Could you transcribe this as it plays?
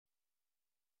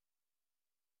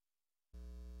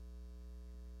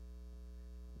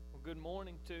good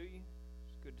morning to you.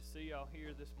 It's good to see y'all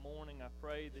here this morning. I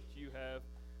pray that you have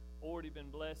already been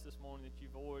blessed this morning, that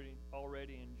you've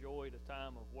already enjoyed a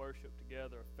time of worship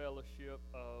together, a fellowship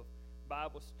of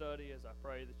Bible study, as I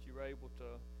pray that you're able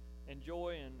to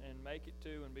enjoy and make it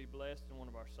to and be blessed in one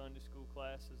of our Sunday school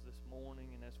classes this morning.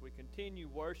 And as we continue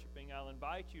worshiping, I'll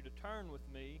invite you to turn with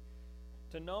me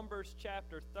to Numbers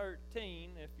chapter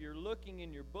 13. If you're looking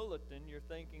in your bulletin, you're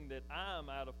thinking that I'm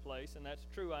out of place, and that's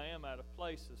true, I am out of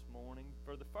place this morning.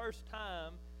 For the first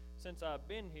time since I've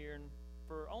been here, and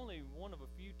for only one of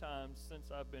a few times since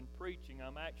I've been preaching,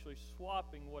 I'm actually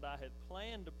swapping what I had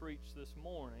planned to preach this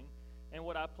morning and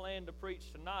what I plan to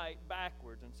preach tonight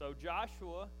backwards. And so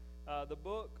Joshua, the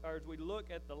book, or as we look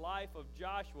at the life of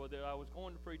Joshua that I was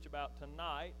going to preach about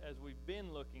tonight, as we've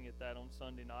been looking at that on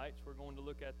Sunday nights, we're going to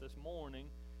look at this morning.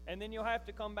 And then you'll have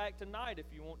to come back tonight if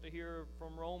you want to hear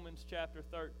from Romans chapter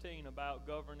 13 about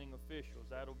governing officials.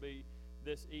 That'll be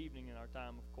this evening in our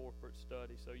time of corporate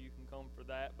study, so you can come for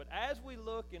that. But as we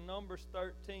look in Numbers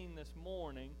 13 this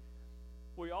morning,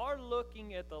 we are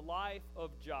looking at the life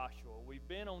of Joshua. We've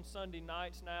been on Sunday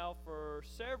nights now for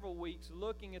several weeks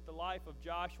looking at the life of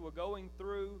Joshua, going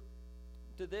through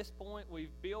to this point.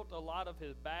 We've built a lot of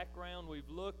his background. We've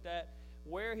looked at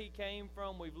where he came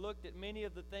from. We've looked at many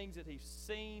of the things that he's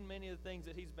seen, many of the things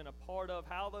that he's been a part of,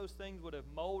 how those things would have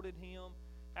molded him,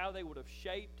 how they would have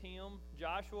shaped him.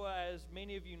 Joshua, as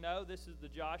many of you know, this is the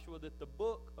Joshua that the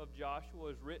book of Joshua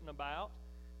is written about.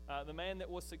 The man that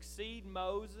will succeed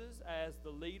Moses as the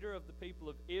leader of the people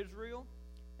of Israel.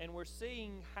 And we're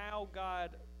seeing how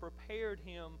God prepared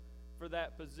him for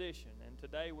that position. And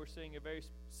today we're seeing a very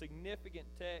significant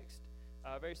text,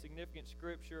 a very significant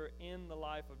scripture in the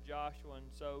life of Joshua. And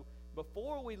so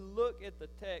before we look at the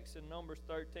text in Numbers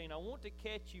 13, I want to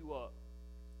catch you up,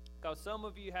 because some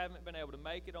of you haven't been able to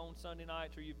make it on Sunday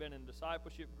nights, or you've been in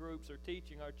discipleship groups or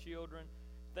teaching our children,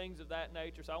 things of that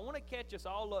nature. So I want to catch us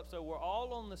all up so we're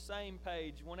all on the same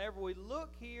page. Whenever we look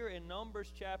here in Numbers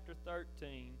chapter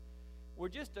 13, we're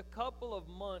just a couple of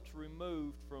months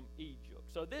removed from Egypt.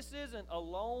 So this isn't a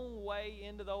long way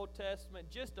into the Old Testament,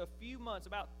 just a few months,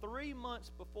 about 3 months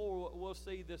before what we'll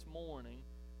see this morning.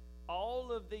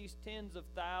 All of these tens of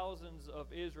thousands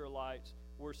of Israelites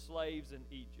were slaves in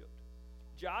Egypt.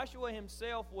 Joshua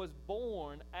himself was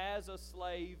born as a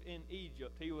slave in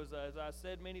Egypt. He was, as I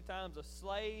said many times, a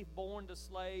slave born to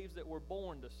slaves that were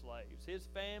born to slaves. His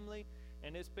family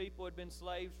and his people had been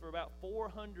slaves for about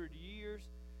 400 years,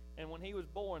 and when he was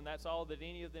born, that's all that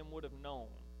any of them would have known.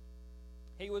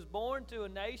 He was born to a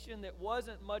nation that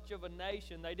wasn't much of a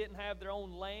nation. They didn't have their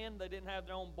own land. They didn't have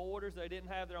their own borders. They didn't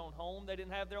have their own home. They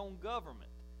didn't have their own government.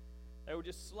 They were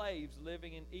just slaves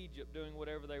living in Egypt, doing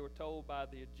whatever they were told by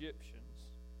the Egyptians.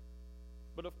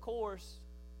 But of course,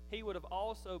 he would have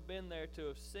also been there to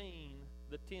have seen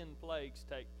the 10 plagues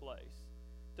take place.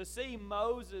 To see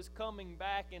Moses coming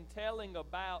back and telling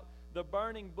about the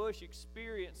burning bush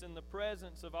experience in the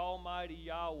presence of Almighty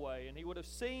Yahweh. And he would have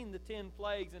seen the 10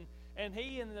 plagues. And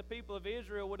he and the people of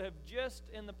Israel would have just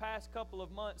in the past couple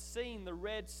of months seen the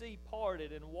Red Sea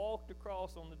parted and walked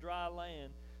across on the dry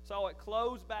land. Saw it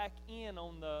close back in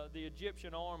on the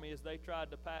Egyptian army as they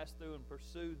tried to pass through and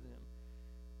pursue them.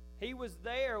 He was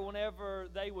there whenever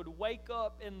they would wake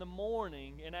up in the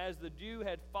morning, and as the dew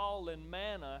had fallen,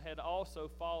 manna had also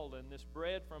fallen, this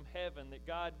bread from heaven that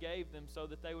God gave them so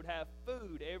that they would have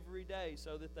food every day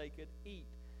so that they could eat,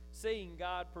 seeing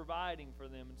God providing for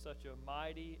them in such a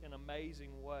mighty and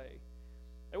amazing way.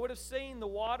 They would have seen the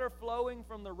water flowing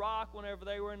from the rock whenever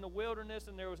they were in the wilderness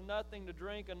and there was nothing to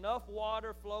drink, enough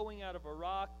water flowing out of a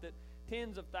rock that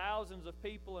tens of thousands of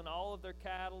people and all of their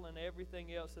cattle and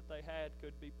everything else that they had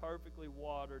could be perfectly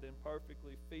watered and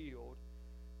perfectly filled.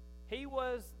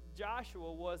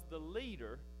 Joshua was the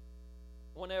leader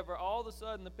whenever all of a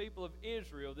sudden the people of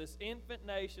Israel, this infant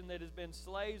nation that has been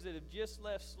slaves that have just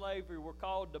left slavery, were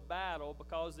called to battle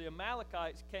because the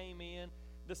Amalekites came in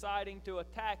deciding to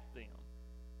attack them.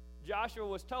 Joshua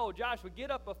was told, Joshua, get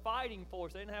up a fighting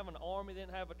force. They didn't have an army, they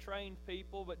didn't have a trained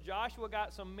people, but Joshua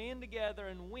got some men together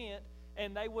and went,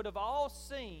 and they would have all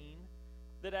seen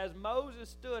that as Moses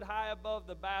stood high above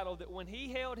the battle, that when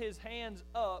he held his hands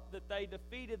up, that they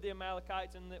defeated the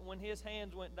Amalekites, and that when his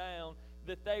hands went down,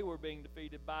 that they were being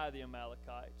defeated by the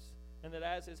Amalekites. And that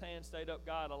as his hands stayed up,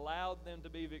 God allowed them to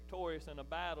be victorious in a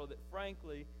battle that,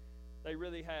 frankly, they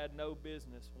really had no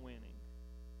business winning.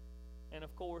 And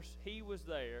of course, he was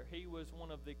there. He was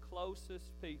one of the closest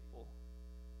people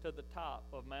to the top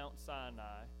of Mount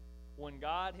Sinai when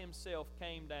God himself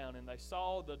came down, and they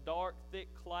saw the dark, thick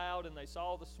cloud, and they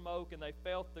saw the smoke, and they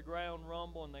felt the ground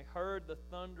rumble, and they heard the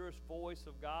thunderous voice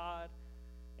of God,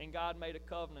 and God made a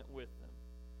covenant with them.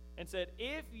 and said,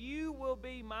 if you will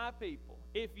be my people,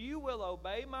 if you will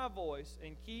obey my voice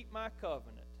and keep my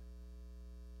covenant,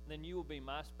 then you will be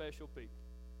my special people.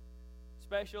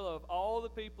 Special of all the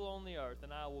people on the earth,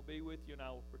 and I will be with you and I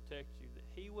will protect you. That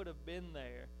he would have been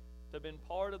there to have been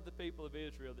part of the people of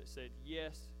Israel that said,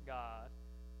 yes, God,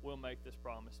 we'll make this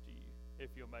promise to you if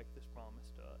you'll make this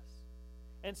promise to us.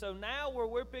 And so now where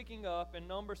we're picking up in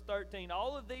Numbers 13,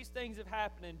 all of these things have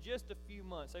happened in just a few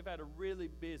months. They've had a really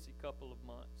busy couple of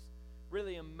months,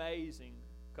 really amazing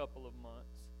couple of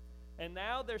months. And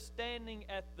now they're standing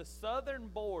at the southern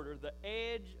border, the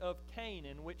edge of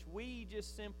Canaan, which we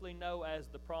just simply know as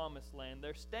the Promised Land.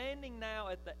 They're standing now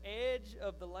at the edge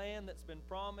of the land that's been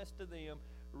promised to them,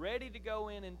 ready to go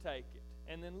in and take it.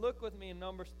 And then look with me in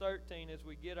Numbers 13 as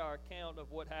we get our account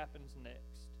of what happens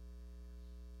next.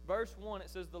 Verse 1, it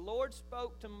says, the Lord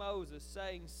spoke to Moses,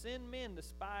 saying, send men to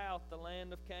spy out the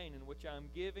land of Canaan, which I am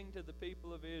giving to the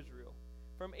people of Israel.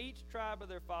 From each tribe of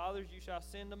their fathers you shall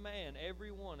send a man,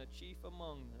 every one a chief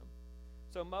among them.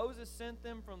 So Moses sent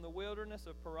them from the wilderness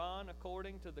of Paran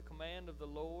according to the command of the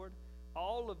Lord,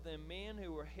 all of them men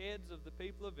who were heads of the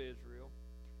people of Israel.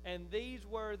 And these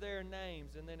were their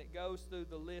names. And then it goes through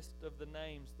the list of the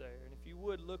names there. And if you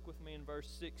would, look with me in verse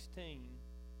 16.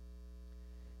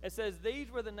 It says,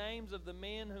 these were the names of the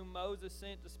men whom Moses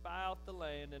sent to spy out the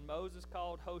land. And Moses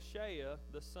called Hoshea,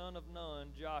 the son of Nun,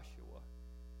 Joshua.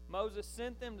 Moses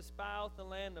sent them to spy out the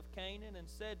land of Canaan and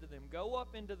said to them, go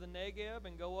up into the Negeb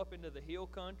and go up into the hill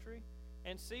country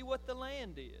and see what the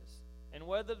land is, and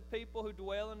whether the people who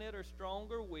dwell in it are strong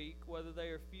or weak, whether they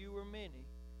are few or many,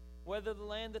 whether the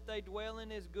land that they dwell in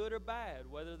is good or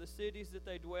bad, whether the cities that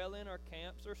they dwell in are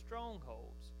camps or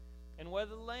strongholds, and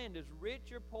whether the land is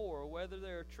rich or poor, or whether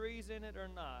there are trees in it or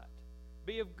not.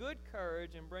 Be of good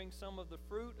courage and bring some of the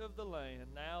fruit of the land.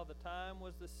 Now the time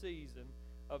was the season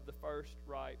of the first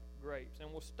ripe grapes. And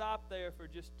we'll stop there for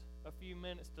just a few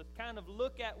minutes to kind of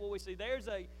look at what we see. There's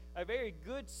a very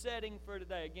good setting for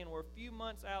today. Again, we're a few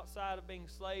months outside of being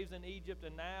slaves in Egypt,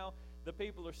 and now the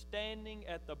people are standing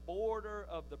at the border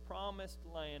of the promised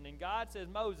land. And God says,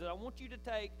 Moses, I want you to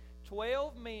take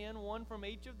 12 men, one from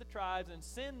each of the tribes, and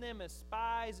send them as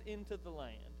spies into the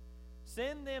land.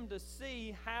 Send them to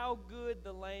see how good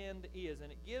the land is. And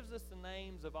it gives us the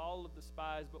names of all of the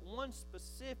spies, but one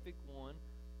specific one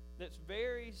that's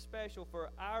very special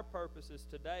for our purposes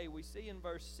today, we see in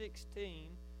verse 16,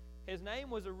 his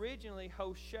name was originally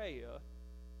Hoshea,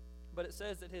 but it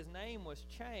says that his name was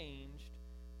changed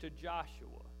to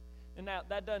Joshua. And now,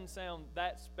 that doesn't sound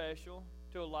that special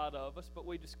to a lot of us, but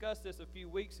we discussed this a few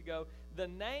weeks ago. The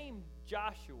name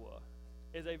Joshua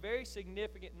is a very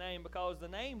significant name because the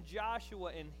name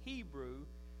Joshua in Hebrew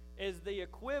is the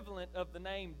equivalent of the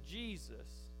name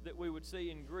Jesus that we would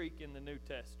see in Greek in the New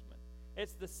Testament.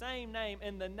 It's the same name,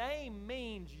 and the name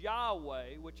means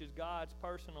Yahweh, which is God's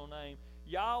personal name.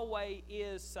 Yahweh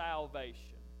is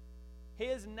salvation.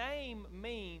 His name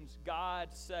means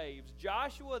God saves.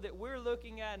 Joshua that we're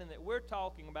looking at and that we're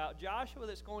talking about, Joshua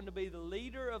that's going to be the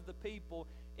leader of the people,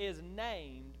 is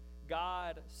named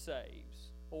God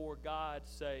Saves, or God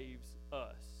Saves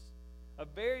Us. A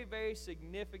very, very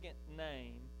significant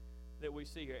name that we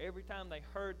see here. Every time they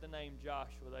heard the name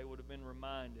Joshua, they would have been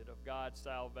reminded of God's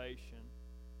salvation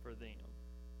for them.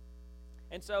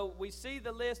 And so we see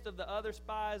the list of the other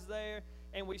spies there,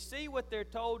 and we see what they're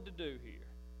told to do here.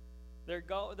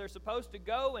 They're supposed to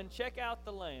go and check out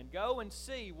the land. Go and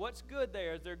see what's good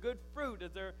there. Is there good fruit?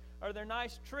 Are there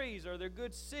nice trees? Are there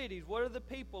good cities? What are the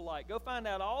people like? Go find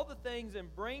out all the things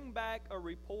and bring back a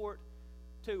report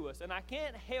to us. And I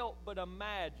can't help but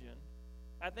imagine,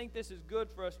 I think this is good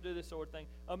for us to do this sort of thing.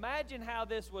 Imagine how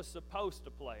this was supposed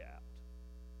to play out.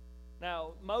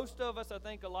 Now, most of us, I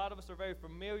think a lot of us are very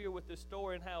familiar with this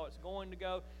story and how it's going to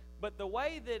go. But the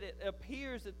way that it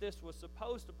appears that this was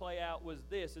supposed to play out was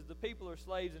this, is the people are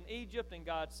slaves in Egypt, and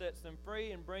God sets them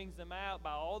free and brings them out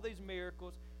by all these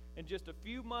miracles. And just a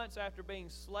few months after being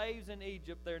slaves in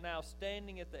Egypt, they're now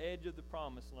standing at the edge of the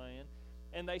Promised Land.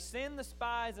 And they send the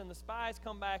spies, and the spies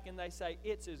come back and they say,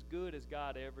 it's as good as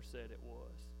God ever said it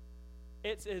was.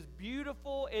 It's as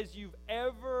beautiful as you've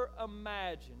ever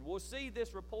imagined. We'll see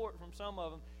this report from some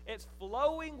of them. It's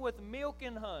flowing with milk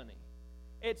and honey.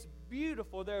 It's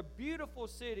beautiful. They're beautiful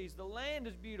cities. The land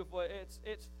is beautiful.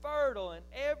 It's fertile, and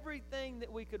everything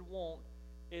that we could want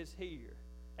is here.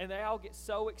 And they all get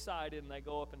so excited, and they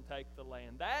go up and take the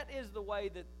land. That is the way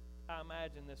that I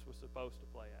imagine this was supposed to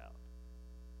play out.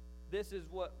 This is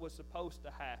what was supposed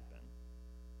to happen.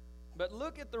 But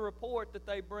look at the report that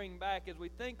they bring back as we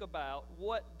think about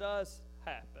what does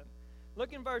happen.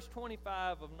 Look in verse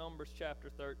 25 of Numbers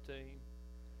chapter 13.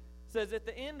 It says, at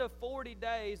the end of 40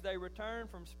 days they returned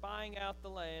from spying out the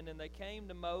land, and they came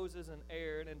to Moses and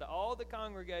Aaron and to all the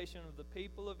congregation of the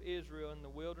people of Israel in the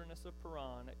wilderness of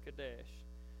Paran at Kadesh.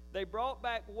 They brought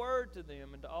back word to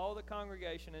them and to all the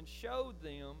congregation and showed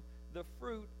them the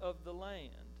fruit of the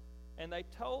land. And they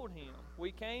told him,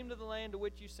 we came to the land to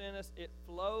which you sent us. It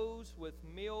flows with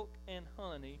milk and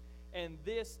honey, and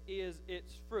this is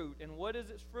its fruit. And what is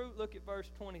its fruit? Look at verse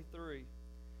 23. It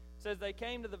says, they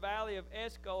came to the valley of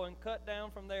Eshcol and cut down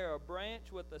from there a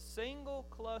branch with a single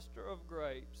cluster of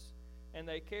grapes, and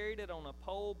they carried it on a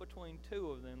pole between two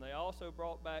of them. They also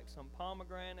brought back some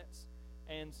pomegranates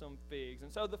and some figs.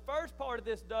 And so the first part of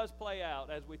this does play out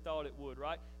as we thought it would,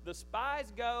 right? The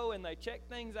spies go and they check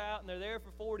things out, and they're there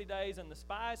for 40 days, and the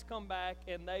spies come back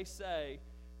and they say,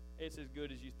 it's as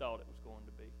good as you thought it was going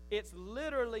to be. It's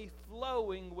literally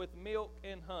flowing with milk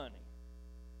and honey.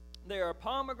 There are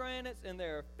pomegranates, and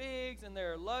there are figs, and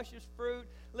there are luscious fruit.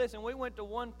 Listen, we went to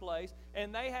one place,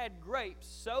 and they had grapes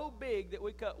so big that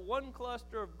we cut one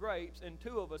cluster of grapes, and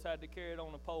two of us had to carry it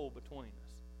on a pole between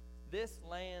us. This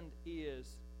land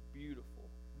is beautiful.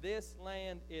 This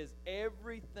land is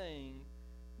everything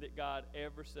that God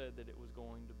ever said that it was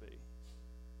going to be.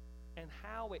 And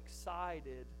how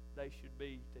excited they should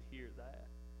be to hear that.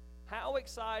 How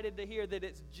excited to hear that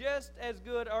it's just as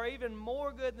good or even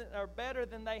more good or better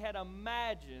than they had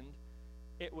imagined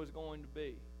it was going to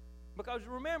be. Because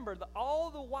remember,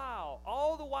 all the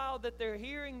while that they're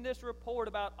hearing this report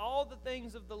about all the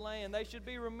things of the land, they should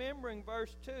be remembering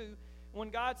verse 2 when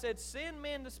God said, send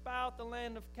men to spy out the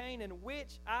land of Canaan,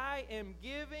 which I am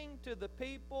giving to the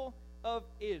people of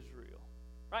Israel.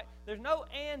 Right? There's no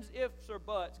ands, ifs, or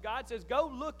buts. God says, go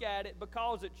look at it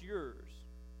because it's yours.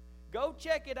 Go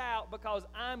check it out because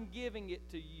I'm giving it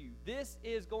to you. This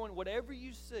is going, whatever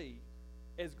you see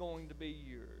is going to be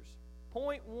yours.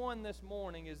 Point one this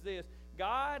morning is this.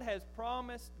 God had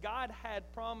promised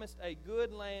a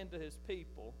good land to his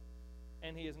people,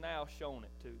 and he has now shown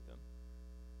it to them.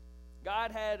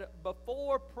 God had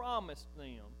before promised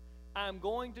them, I'm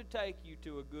going to take you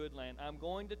to a good land. I'm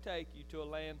going to take you to a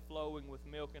land flowing with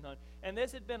milk and honey. And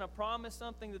this had been a promise,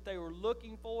 something that they were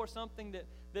looking for, something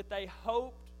that they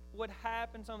hoped would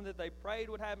happen, something that they prayed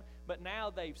would happen, but now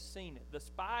they've seen it. The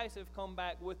spies have come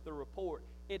back with the report.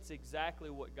 It's exactly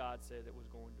what God said it was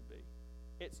going to be.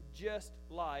 It's just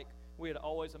like we had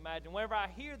always imagined. Whenever I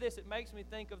hear this, it makes me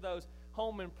think of those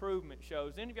home improvement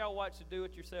shows. Any of y'all watch the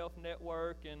Do-It-Yourself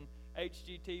Network and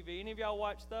HGTV? Any of y'all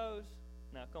watch those?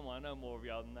 Now, come on, I know more of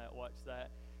y'all than that watch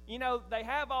that. You know, they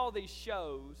have all these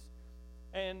shows,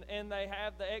 and they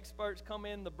have the experts come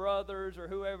in, the brothers or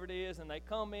whoever it is, and they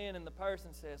come in and the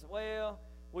person says, well,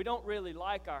 we don't really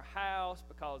like our house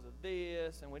because of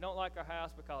this, and we don't like our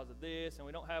house because of this, and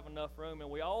we don't have enough room, and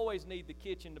we always need the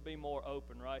kitchen to be more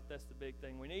open, right? That's the big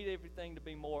thing. We need everything to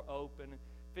be more open and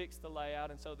fix the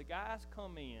layout. And so the guys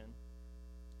come in,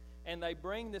 and they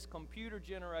bring this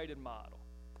computer-generated model.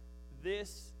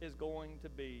 This is going to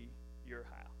be your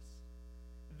house.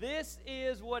 This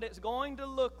is what it's going to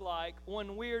look like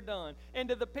when we're done. And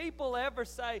do the people ever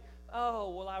say, oh,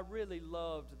 well, I really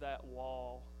loved that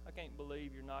wall. I can't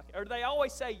believe you're knocking. Or do they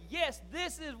always say, yes,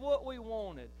 this is what we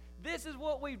wanted. This is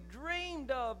what we've dreamed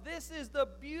of. This is the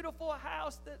beautiful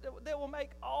house that will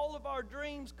make all of our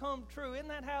dreams come true. Isn't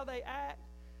that how they act?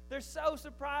 They're so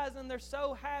surprised and they're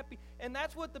so happy. And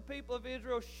that's what the people of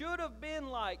Israel should have been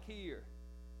like here.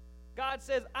 God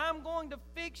says, I'm going to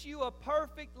fix you a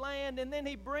perfect land. And then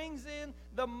he brings in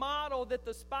the model that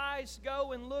the spies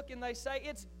go and look and they say,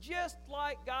 it's just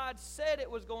like God said it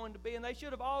was going to be. And they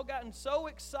should have all gotten so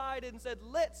excited and said,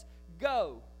 let's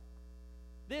go.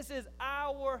 This is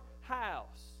our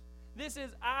house. This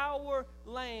is our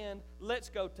land. Let's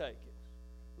go take it.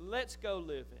 Let's go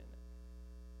live in it.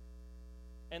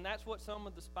 And that's what some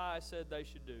of the spies said they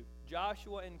should do.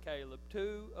 Joshua and Caleb,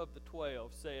 2 of the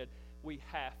 12, said, we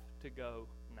have to go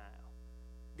now.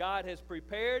 God has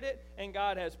prepared it, and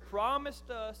God has promised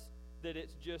us that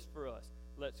it's just for us.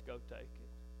 Let's go take it.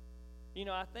 You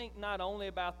know, I think not only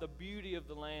about the beauty of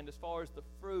the land as far as the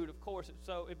fruit. Of course,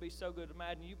 it'd be so good to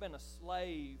imagine you've been a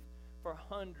slave for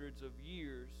hundreds of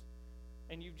years,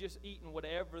 and you've just eaten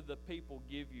whatever the people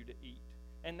give you to eat.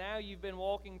 And now you've been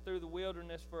walking through the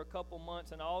wilderness for a couple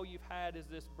months, and all you've had is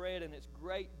this bread, and it's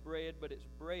great bread, but it's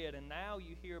bread. And now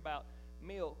you hear about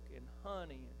milk and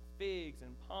honey and figs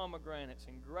and pomegranates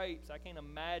and grapes. I can't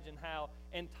imagine how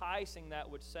enticing that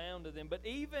would sound to them. But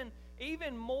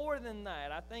even more than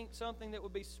that, I think something that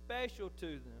would be special to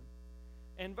them.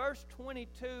 In verse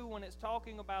 22, when it's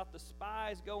talking about the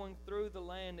spies going through the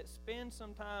land, it spends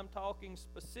some time talking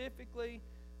specifically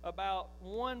about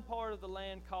one part of the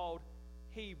land called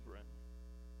Hebron.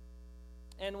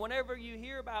 And whenever you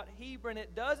hear about Hebron,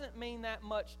 it doesn't mean that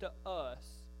much to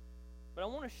us. But I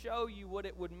want to show you what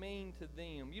it would mean to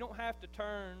them. You don't have to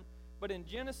turn, but in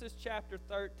Genesis chapter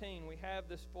 13, we have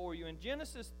this for you. In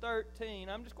Genesis 13,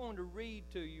 I'm just going to read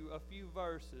to you a few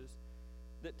verses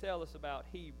that tell us about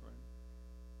Hebron.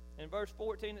 In verse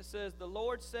 14 it says, "The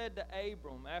Lord said to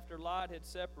Abram, after Lot had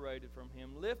separated from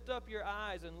him, Lift up your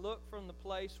eyes and look from the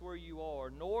place where you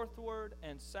are, northward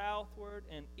and southward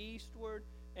and eastward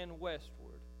and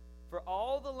westward. For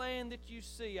all the land that you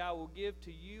see I will give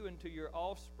to you and to your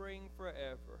offspring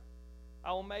forever.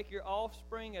 I will make your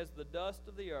offspring as the dust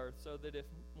of the earth, so that if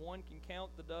one can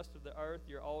count the dust of the earth,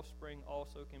 your offspring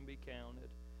also can be counted.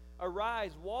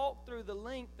 Arise, walk through the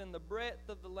length and the breadth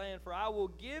of the land, for I will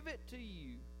give it to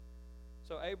you."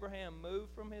 So Abraham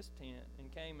moved from his tent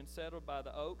and came and settled by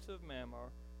the oaks of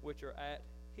Mamre, which are at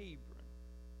Hebron.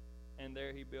 And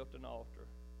there he built an altar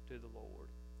to the Lord.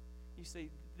 You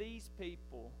see, these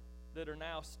people that are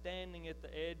now standing at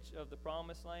the edge of the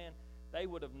promised land, they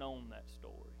would have known that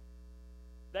story.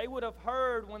 They would have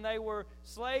heard when they were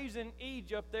slaves in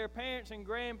Egypt, their parents and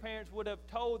grandparents would have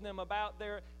told them about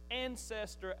their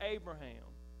ancestor Abraham,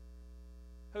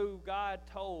 who God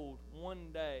told,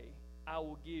 "One day I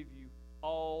will give you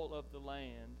all of the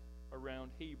land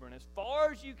around Hebron. As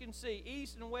far as you can see,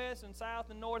 east and west and south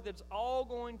and north, it's all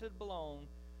going to belong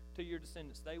to your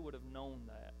descendants." They would have known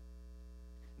that.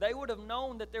 They would have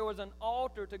known that there was an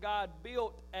altar to God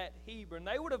built at Hebron.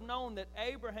 They would have known that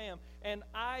Abraham and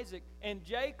Isaac and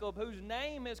Jacob, whose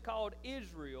name is called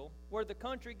Israel, where the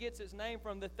country gets its name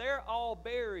from, that they're all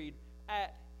buried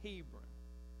at Hebron.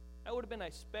 That would have been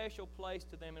a special place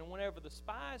to them. And whenever the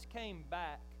spies came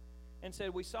back and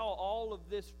said, "We saw all of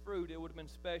this fruit," it would have been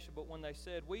special. But when they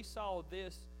said, "We saw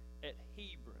this at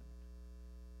Hebron,"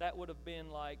 that would have been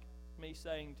like me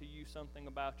saying to you something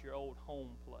about your old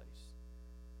home place.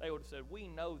 They would have said, "We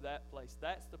know that place.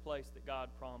 That's the place that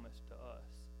God promised to us."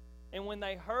 And when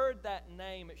they heard that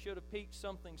name, it should have piqued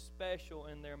something special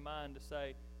in their mind to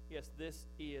say, "Yes, this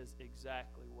is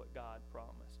exactly what God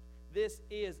promised. This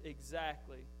is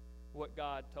exactly what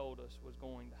God told us was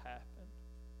going to happen."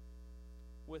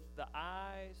 With the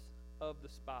eyes of the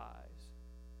spies,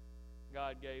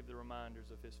 God gave the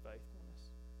reminders of His faithfulness.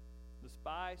 The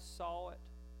spies saw it,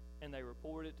 and they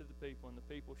reported it to the people, and the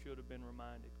people should have been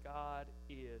reminded, God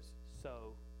is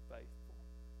so faithful.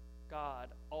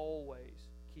 God always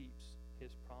keeps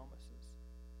His promises.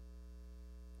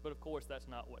 But of course, that's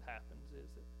not what happens,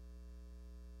 is it?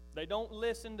 They don't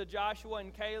listen to Joshua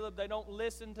and Caleb. They don't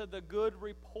listen to the good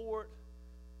report.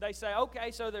 They say,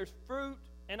 "Okay, so there's fruit,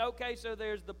 and okay, so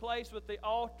there's the place with the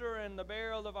altar and the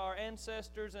burial of our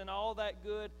ancestors and all that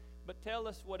good, but tell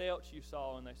us what else you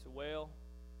saw." And they say, "Well,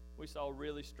 we saw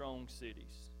really strong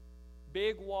cities.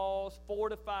 Big walls,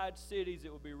 fortified cities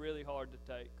it would be really hard to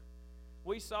take.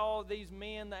 We saw these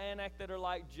men, the Anak, that are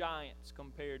like giants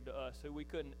compared to us, who we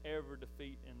couldn't ever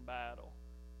defeat in battle.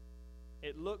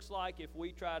 It looks like if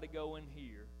we try to go in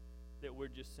here, that we're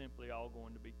just simply all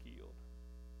going to be killed."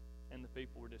 And the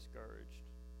people were discouraged.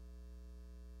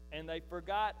 And they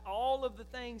forgot all of the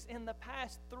things in the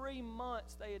past 3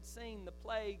 months. They had seen the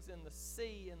plagues and the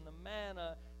sea and the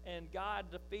manna and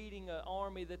God defeating an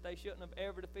army that they shouldn't have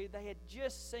ever defeated. They had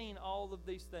just seen all of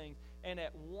these things. And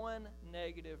at one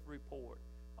negative report,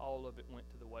 all of it went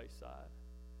to the wayside.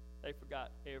 They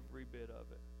forgot every bit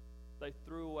of it. They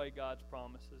threw away God's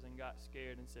promises and got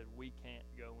scared and said, "We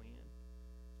can't go in.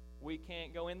 We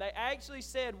can't go in." They actually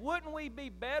said, "Wouldn't we be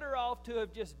better off to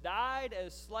have just died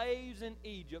as slaves in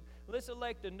Egypt? Let's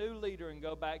elect a new leader and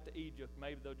go back to Egypt.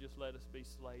 Maybe they'll just let us be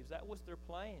slaves." That was their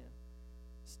plan.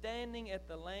 Standing at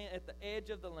the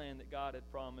edge of the land that God had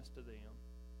promised to them,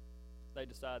 they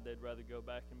decided they'd rather go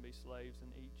back and be slaves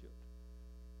in Egypt.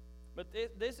 But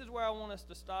this is where I want us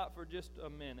to stop for just a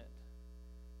minute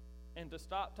and to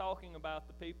stop talking about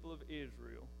the people of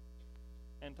Israel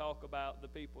and talk about the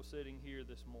people sitting here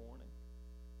this morning,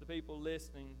 the people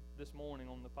listening this morning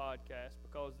on the podcast,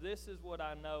 because this is what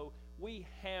I know. We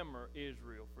hammer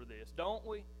Israel for this, don't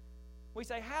we? We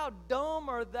say, "How dumb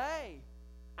are they?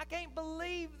 I can't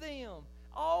believe them.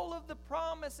 All of the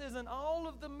promises and all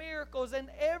of the miracles and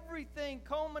everything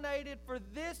culminated for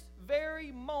this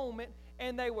very moment,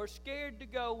 and they were scared to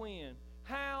go in.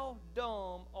 How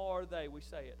dumb are they?" We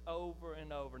say it over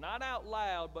and over. Not out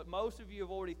loud, but most of you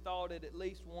have already thought it at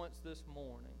least once this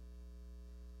morning.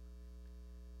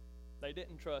 They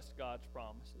didn't trust God's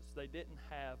promises. They didn't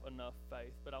have enough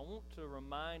faith. But I want to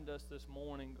remind us this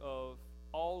morning of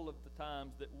all of the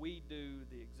times that we do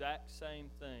the exact same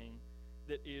thing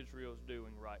that Israel's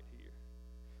doing right here.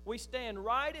 We stand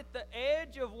right at the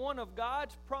edge of one of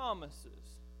God's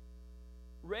promises,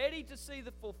 ready to see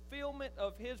the fulfillment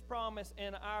of His promise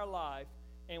in our life,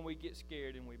 and we get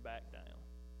scared and we back down.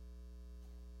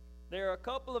 There are a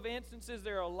couple of instances,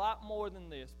 there are a lot more than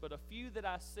this, but a few that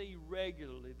I see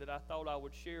regularly that I thought I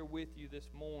would share with you this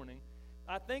morning.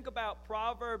 I think about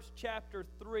Proverbs chapter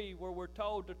 3, where we're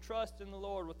told to trust in the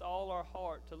Lord with all our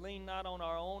heart, to lean not on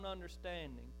our own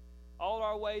understanding. All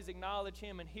our ways acknowledge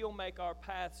Him, and He'll make our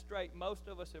path straight. Most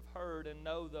of us have heard and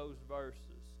know those verses.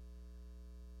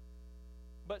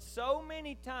 But so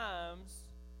many times,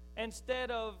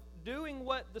 instead of doing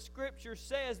what the Scripture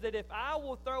says, that if I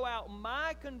will throw out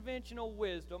my conventional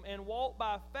wisdom and walk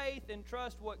by faith and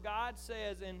trust what God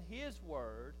says in His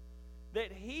Word,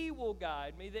 that He will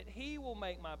guide me, that He will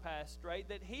make my path straight,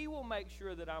 that He will make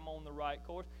sure that I'm on the right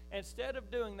course. Instead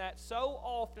of doing that, so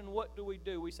often what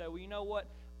do? We say, well, you know what?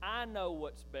 I know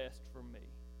what's best for me.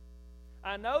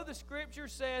 I know the Scripture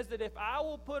says that if I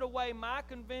will put away my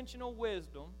conventional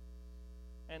wisdom,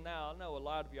 and now I know a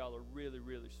lot of y'all are really,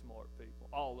 really smart people.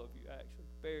 All of you, actually.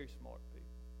 Very smart people.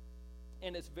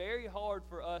 And it's very hard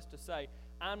for us to say,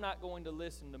 I'm not going to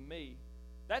listen to me.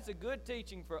 That's a good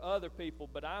teaching for other people,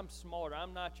 but I'm smarter.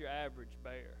 I'm not your average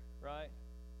bear, right?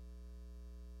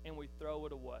 And we throw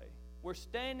it away. We're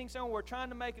standing somewhere, we're trying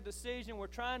to make a decision, we're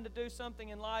trying to do something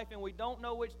in life, and we don't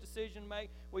know which decision to make.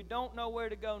 We don't know where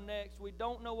to go next. We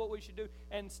don't know what we should do.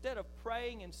 And instead of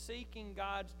praying and seeking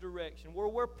God's direction, where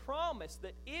we're promised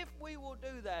that if we will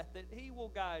do that, that He will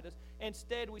guide us,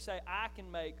 instead we say, I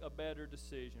can make a better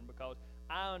decision because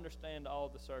I understand all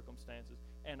the circumstances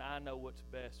and I know what's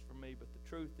best for me. But the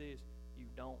truth is, you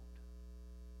don't.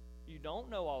 You don't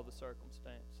know all the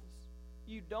circumstances.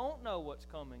 You don't know what's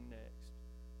coming next.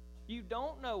 You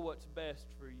don't know what's best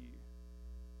for you.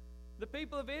 The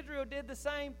people of Israel did the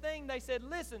same thing. They said,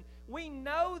 listen, we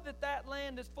know that that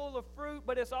land is full of fruit,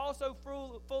 but it's also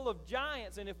full of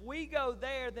giants. And if we go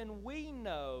there, then we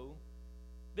know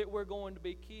that we're going to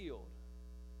be killed.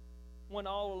 When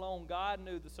all along God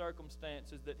knew the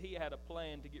circumstances, that He had a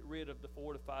plan to get rid of the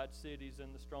fortified cities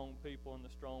and the strong people and the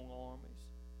strong armies.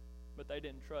 But they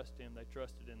didn't trust Him. They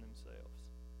trusted in themselves.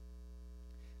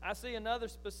 I see another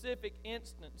specific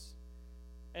instance.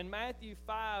 In Matthew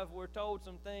 5, we're told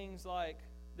some things like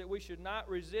that we should not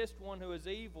resist one who is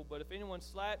evil, but if anyone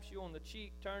slaps you on the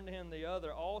cheek, turn to him the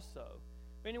other also.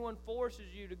 If anyone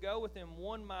forces you to go with him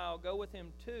 1 mile, go with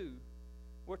him 2.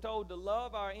 We're told to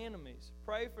love our enemies,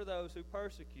 pray for those who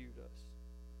persecute us.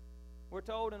 We're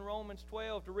told in Romans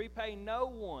 12 to repay no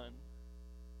one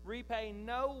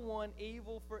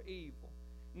evil for evil.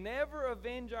 Never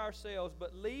avenge ourselves,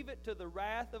 but leave it to the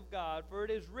wrath of God, for it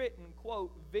is written,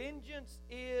 quote, vengeance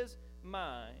is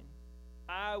mine,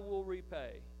 I will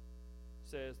repay,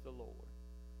 says the Lord.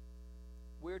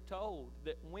 We're told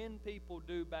that when people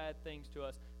do bad things to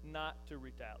us, not to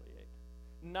retaliate,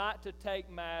 not to take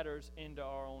matters into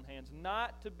our own hands,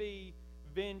 not to be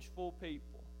vengeful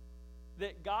people,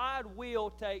 that God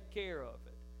will take care of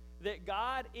it. That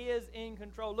God is in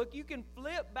control. Look, you can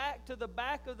flip back to the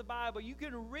back of the Bible. You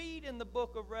can read in the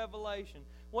book of Revelation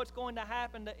what's going to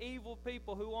happen to evil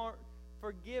people who aren't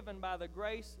forgiven by the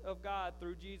grace of God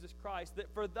through Jesus Christ.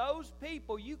 That for those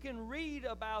people, you can read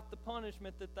about the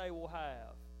punishment that they will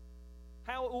have.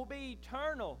 How it will be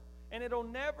eternal and it'll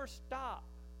never stop.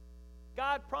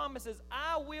 God promises,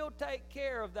 I will take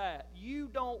care of that. You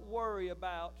don't worry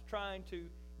about trying to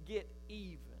get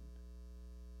even.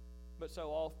 But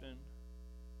so often,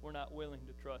 we're not willing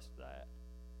to trust that.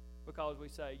 Because we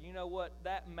say, you know what,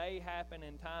 that may happen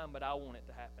in time, but I want it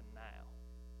to happen now.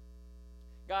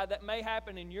 God, that may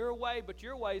happen in your way, but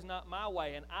your way is not my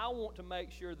way. And I want to make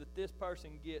sure that this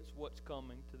person gets what's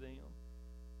coming to them.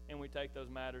 And we take those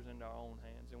matters into our own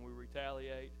hands. And we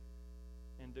retaliate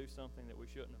and do something that we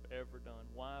shouldn't have ever done.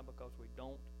 Why? Because we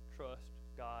don't trust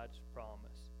God's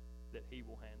promise that He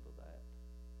will handle that.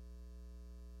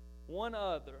 One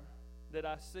other that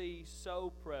I see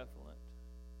so prevalent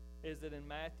is that in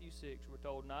Matthew 6 we're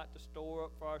told not to store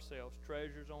up for ourselves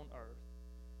treasures on earth,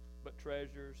 but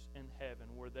treasures in heaven,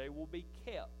 where they will be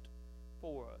kept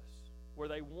for us, where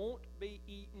they won't be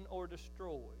eaten or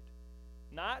destroyed.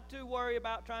 Not to worry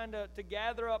about trying to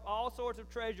gather up all sorts of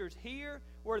treasures here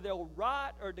where they'll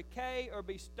rot or decay or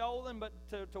be stolen, but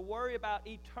to worry about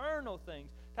eternal things,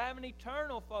 to have an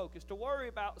eternal focus, to worry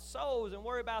about souls and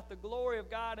worry about the glory of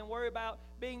God and worry about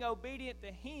being obedient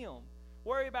to Him,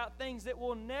 worry about things that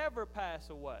will never pass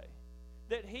away,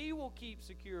 that He will keep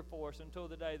secure for us until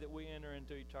the day that we enter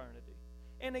into eternity.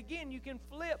 And again, you can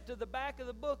flip to the back of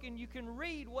the book and you can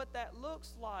read what that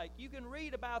looks like. You can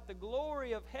read about the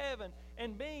glory of heaven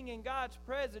and being in God's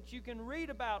presence. You can read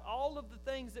about all of the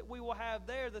things that we will have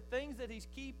there, the things that He's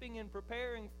keeping and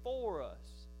preparing for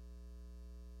us.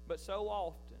 But so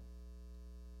often,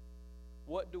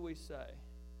 what do we say?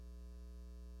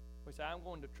 We say, I'm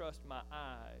going to trust my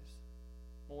eyes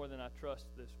more than I trust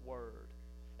this word.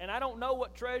 And I don't know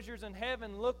what treasures in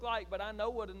heaven look like, but I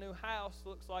know what a new house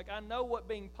looks like. I know what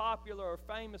being popular or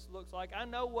famous looks like. I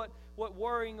know what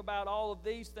worrying about all of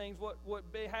these things, what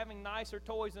having nicer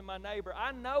toys than my neighbor.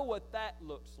 I know what that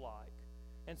looks like.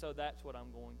 And so that's what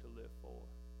I'm going to live for.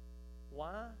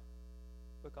 Why?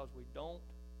 Because we don't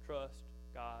trust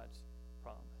God's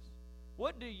promise.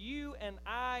 What do you and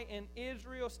I and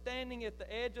Israel standing at the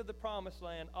edge of the promised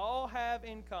land all have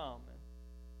in common?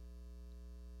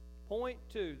 Point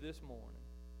 2 this morning.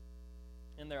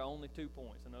 And there are only 2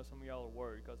 points. I know some of y'all are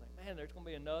worried because man, there's going to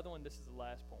be another one. This is the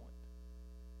last point.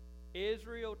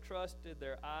 Israel trusted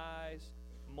their eyes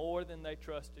more than they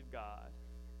trusted God.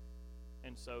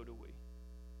 And so do we.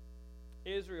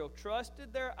 Israel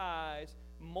trusted their eyes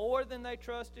more than they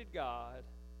trusted God.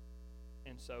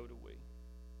 And so do we.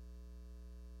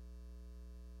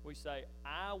 We say,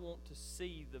 I want to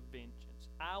see the vengeance.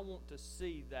 I want to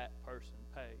see that person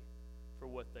pay for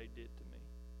what they did to me.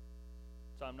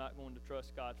 So I'm not going to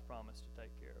trust God's promise to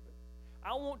take care of it.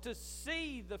 I want to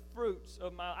see the fruits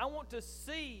of I want to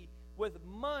see with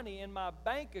money in my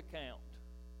bank account.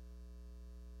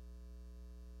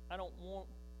 I don't want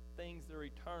things that are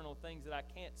eternal, things that I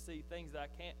can't see, things that I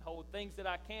can't hold, things that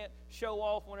I can't show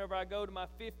off whenever I go to my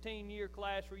 15-year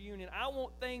class reunion. I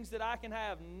want things that I can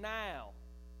have now.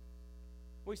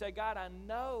 We say, God, I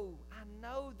know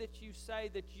that you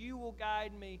say that you will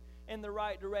guide me in the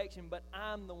right direction, but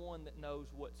I'm the one that knows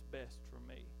what's best for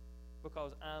me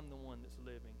because I'm the one that's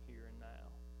living here and now.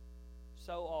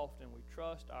 So often we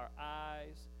trust our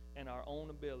eyes and our own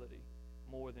ability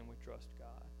more than we trust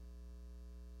God.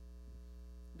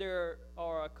 There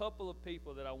are a couple of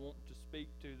people that I want to speak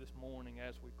to this morning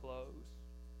as we close.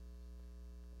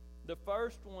 The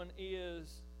first one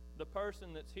is the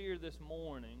person that's here this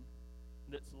morning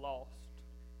that's lost.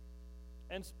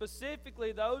 And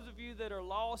specifically, those of you that are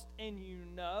lost and you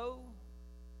know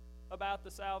about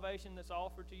the salvation that's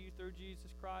offered to you through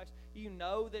Jesus Christ. You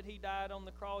know that He died on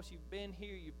the cross. You've been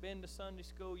here. You've been to Sunday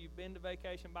school. You've been to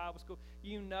Vacation Bible School.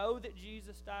 You know that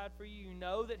Jesus died for you. You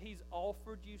know that He's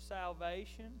offered you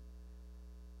salvation.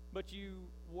 But you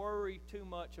worry too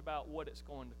much about what it's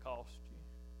going to cost you.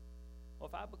 Well,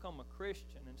 if I become a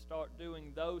Christian and start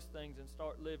doing those things and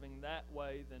start living that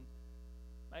way, then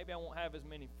maybe I won't have as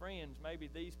many friends. Maybe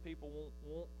these people won't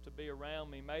want to be around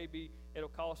me. Maybe it'll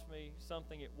cost me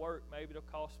something at work. Maybe it'll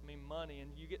cost me money.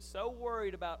 And you get so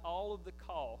worried about all of the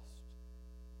cost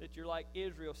that you're like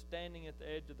Israel standing at the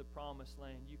edge of the promised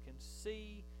land. You can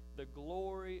see the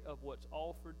glory of what's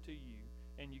offered to you,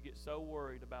 and you get so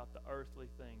worried about the earthly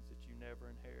things that you never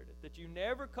inherited. That you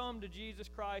never come to Jesus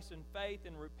Christ in faith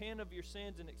and repent of your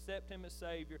sins and accept Him as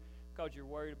Savior because you're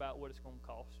worried about what it's going to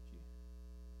cost you.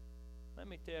 Let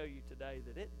me tell you today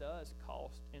that it does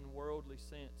cost, in worldly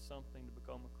sense, something to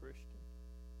become a Christian.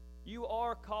 You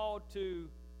are called to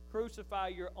crucify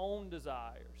your own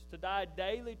desires, to die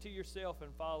daily to yourself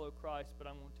and follow Christ. But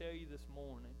I'm going to tell you this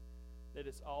morning that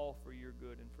it's all for your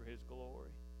good and for His glory,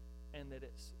 and that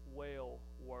it's well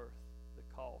worth the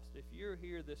cost. If you're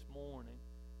here this morning,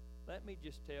 let me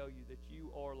just tell you that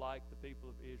you are like the people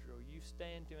of Israel. You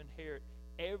stand to inherit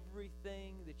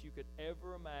everything that you could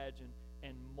ever imagine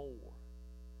and more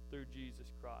through Jesus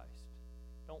Christ.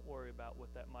 Don't worry about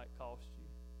what that might cost you.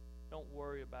 Don't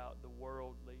worry about the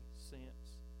worldly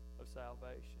sense of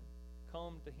salvation.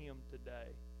 Come to Him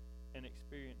today and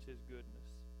experience His goodness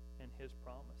and His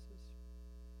promises.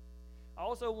 I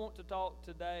also want to talk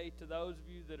today to those of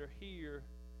you that are here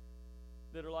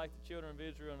that are like the children of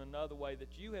Israel in another way,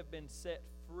 that you have been set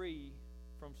free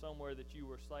from somewhere that you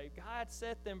were slaves. God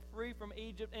set them free from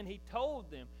Egypt, and He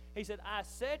told them, He said, I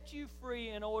set you free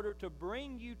in order to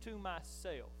bring you to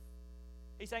myself.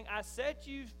 He's saying, I set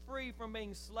you free from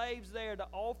being slaves there to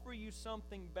offer you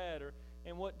something better.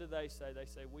 And what do they say? They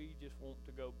say, we just want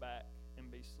to go back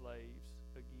and be slaves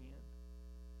again.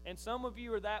 And some of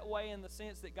you are that way in the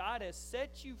sense that God has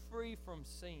set you free from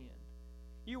sin.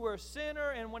 You were a sinner,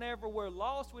 and whenever we're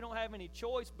lost, we don't have any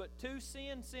choice but to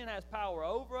sin. Sin has power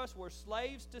over us. We're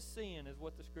slaves to sin, is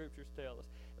what the Scriptures tell us.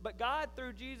 But God,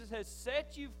 through Jesus, has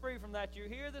set you free from that. You're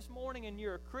here this morning, and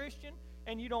you're a Christian,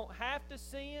 and you don't have to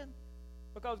sin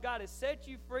because God has set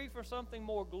you free for something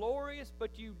more glorious,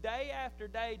 but you day after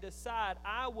day decide,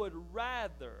 I would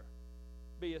rather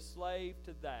be a slave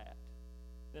to that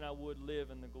than I would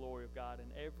live in the glory of God. And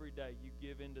every day you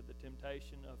give into the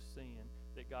temptation of sin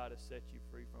that God has set you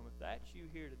free from. If that's you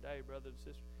here today, brother and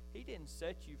sister, He didn't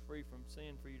set you free from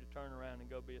sin for you to turn around and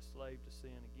go be a slave to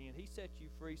sin again. He set you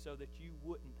free so that you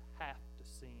wouldn't have to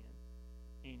sin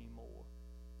anymore.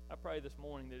 I pray this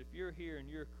morning that if you're here and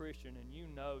you're a Christian and you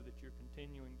know that you're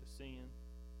continuing to sin,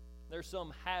 there's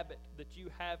some habit that you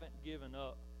haven't given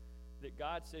up, that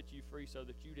God set you free so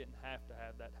that you didn't have to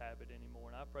have that habit anymore.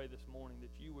 And I pray this morning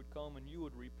that you would come and you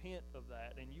would repent of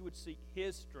that and you would seek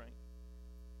His strength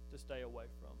to stay away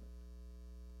from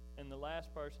it. And the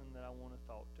last person that I want to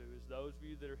talk to is those of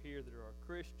you that are here that are a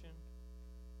Christian,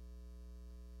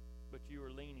 but you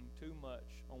are leaning too much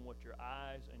on what your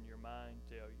eyes and your mind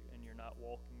tell you, and you're not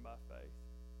walking by faith.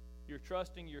 You're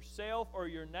trusting yourself or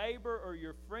your neighbor or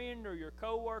your friend or your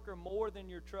coworker more than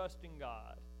you're trusting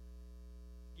God.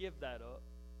 Give that up.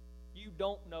 You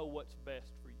don't know what's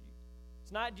best for you.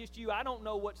 It's not just you. I don't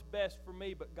know what's best for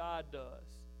me, but God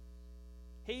does.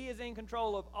 He is in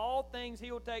control of all things.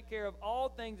 He will take care of all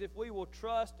things if we will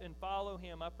trust and follow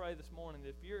Him. I pray this morning that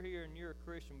if you're here and you're a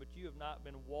Christian, but you have not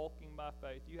been walking by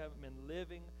faith, you haven't been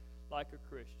living like a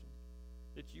Christian,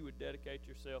 that you would dedicate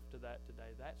yourself to that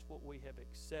today. That's what we have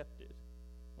accepted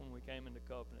when we came into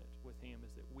covenant with Him,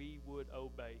 is that we would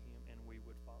obey Him and we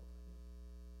would follow Him.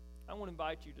 I want to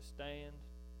invite you to stand.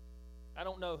 I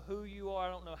don't know who you are.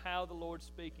 I don't know how the Lord's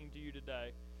speaking to you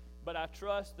today. But I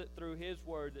trust that through His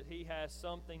Word that He has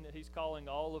something that He's calling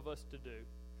all of us to do.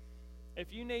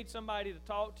 If you need somebody to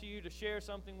talk to you, to share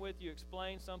something with you,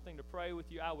 explain something, to pray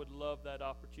with you, I would love that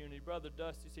opportunity. Brother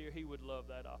Dusty's here. He would love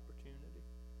that opportunity.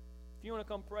 If you want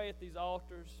to come pray at these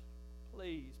altars,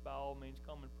 please, by all means,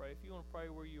 come and pray. If you want to pray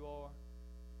where you are,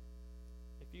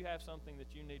 if you have something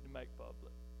that you need to make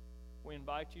public, we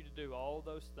invite you to do all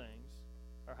those things,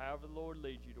 or however the Lord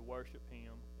leads you to worship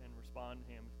Him and respond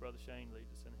to Him as Brother Shane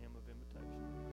leads us in a hymn of invitation.